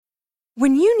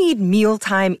When you need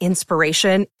mealtime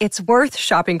inspiration, it's worth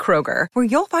shopping Kroger, where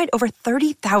you'll find over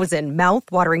 30,000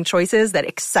 mouth-watering choices that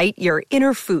excite your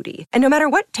inner foodie. And no matter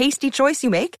what tasty choice you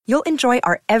make, you'll enjoy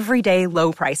our everyday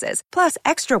low prices, plus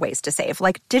extra ways to save,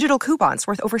 like digital coupons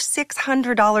worth over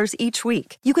 $600 each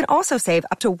week. You can also save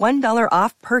up to $1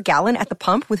 off per gallon at the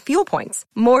pump with fuel points.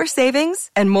 More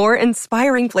savings and more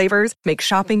inspiring flavors make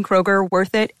shopping Kroger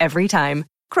worth it every time.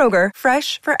 Kroger,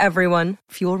 fresh for everyone.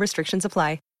 Fuel restrictions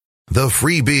apply. The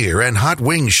Free Beer and Hot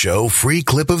Wings Show free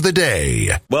clip of the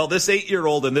day. Well, this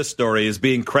 8-year-old in this story is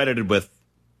being credited with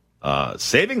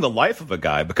saving the life of a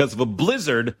guy because of a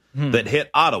blizzard that hit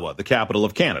Ottawa, the capital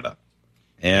of Canada.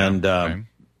 And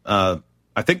I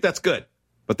think that's good,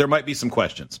 but there might be some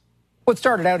questions. What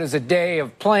started out as a day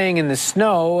of playing in the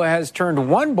snow has turned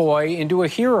one boy into a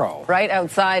hero. Right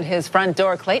outside his front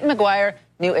door, Clayton McGuire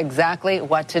knew exactly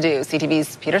what to do.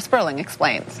 CTV's Peter Sperling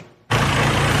explains.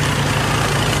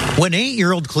 When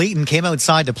 8-year-old Clayton came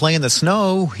outside to play in the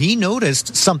snow, he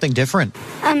noticed something different.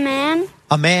 A man.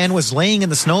 A man was laying in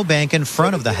the snowbank in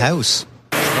front of the house.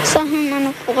 Saw him on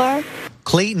the floor.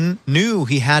 Clayton knew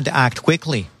he had to act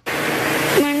quickly.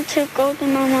 Went to go to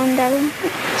my mom and dad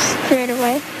straight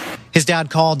away. His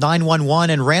dad called 911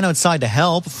 and ran outside to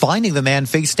help, finding the man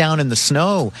face down in the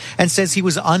snow, and says he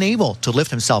was unable to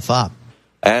lift himself up.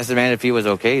 I asked the man if he was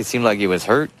okay. It seemed like he was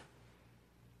hurt.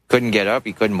 Couldn't get up.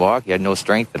 He couldn't walk. He had no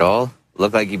strength at all.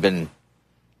 Looked like he'd been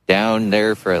down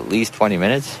there for at least 20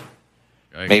 minutes,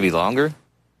 maybe longer,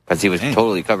 because he was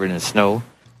totally covered in snow.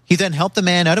 He then helped the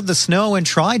man out of the snow and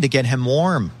tried to get him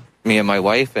warm. Me and my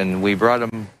wife, and we brought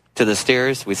him to the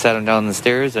stairs. We sat him down the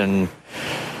stairs, and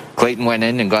Clayton went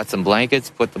in and got some blankets,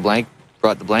 brought the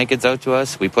blankets out to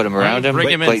us. We put him around him. Bring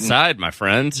him Clayton, inside, my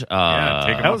friend. Take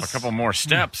him up a couple more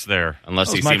steps there.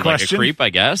 Unless he seemed like a creep,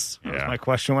 I guess. That was my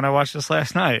question when I watched this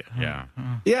last night. Yeah.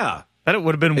 Bet it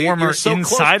would have been warmer so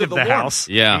inside of the house.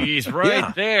 Yeah. He's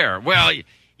right there. Well,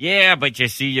 yeah, but you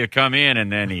see, you come in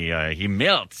and then he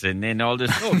melts, and then all the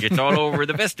snow gets all over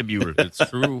the vestibule. It's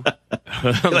true.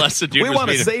 Unless the dude we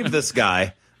want to save this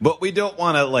guy, but we don't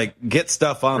want to get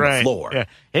stuff on the floor. Yeah.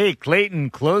 Hey, Clayton,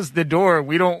 close the door.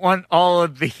 We don't want all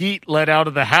of the heat let out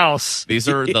of the house. These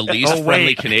are the least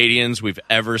friendly Canadians we've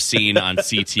ever seen on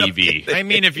CTV. I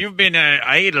mean, if you've been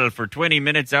idle for 20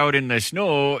 minutes out in the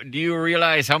snow, do you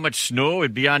realize how much snow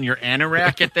would be on your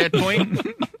anorak at that point?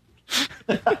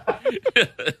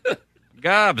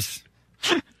 Gobs.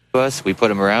 we put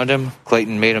him around him.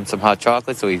 Clayton made him some hot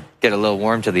chocolate so he'd get a little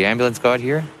warm till the ambulance got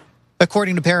here.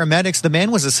 According to paramedics, the man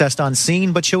was assessed on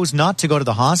scene but chose not to go to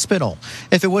the hospital.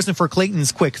 If it wasn't for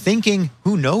Clayton's quick thinking,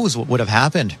 who knows what would have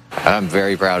happened. I'm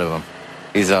very proud of him.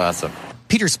 He's awesome.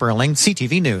 Peter Sperling,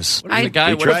 CTV News. We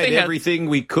tried everything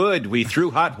we could. We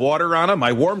threw hot water on him.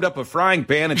 I warmed up a frying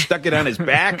pan and stuck it on his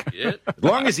back. As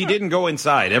long as he didn't go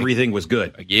inside, everything was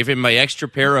good. I gave him my extra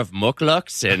pair of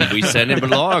mukluks, and we sent him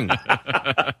along.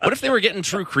 What if they were getting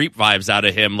true creep vibes out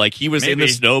of him? Like he was in the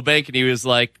snowbank, and he was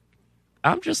like,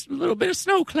 I'm just a little bit of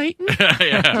snow, Clayton.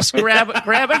 Just grab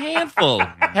a handful.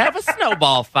 Have a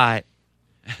snowball fight.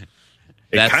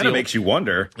 It kind of makes you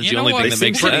wonder. It's the only thing that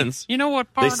makes sense. You know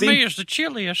what part of me is the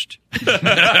chilliest?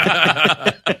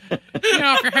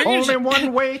 Only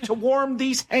one way to warm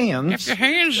these hands. If your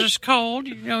hands is cold,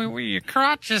 your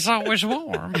crotch is always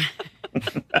warm.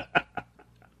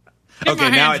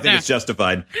 Okay, now I think it's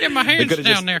justified. Get my hands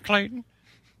down there, Clayton.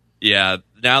 Yeah,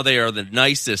 now they are the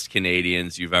nicest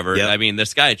Canadians you've ever... Yep. I mean,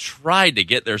 this guy tried to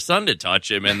get their son to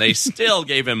touch him, and they still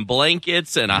gave him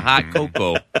blankets and a hot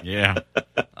cocoa. Yeah.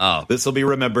 Oh. This will be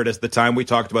remembered as the time we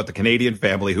talked about the Canadian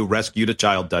family who rescued a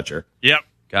child toucher. Yep.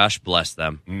 Gosh bless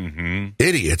them. Mm-hmm.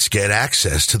 Idiots get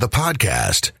access to the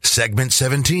podcast, segment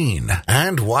 17,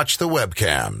 and watch the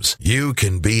webcams. You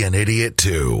can be an idiot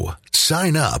too.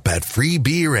 Sign up at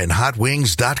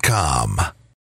freebeerandhotwings.com.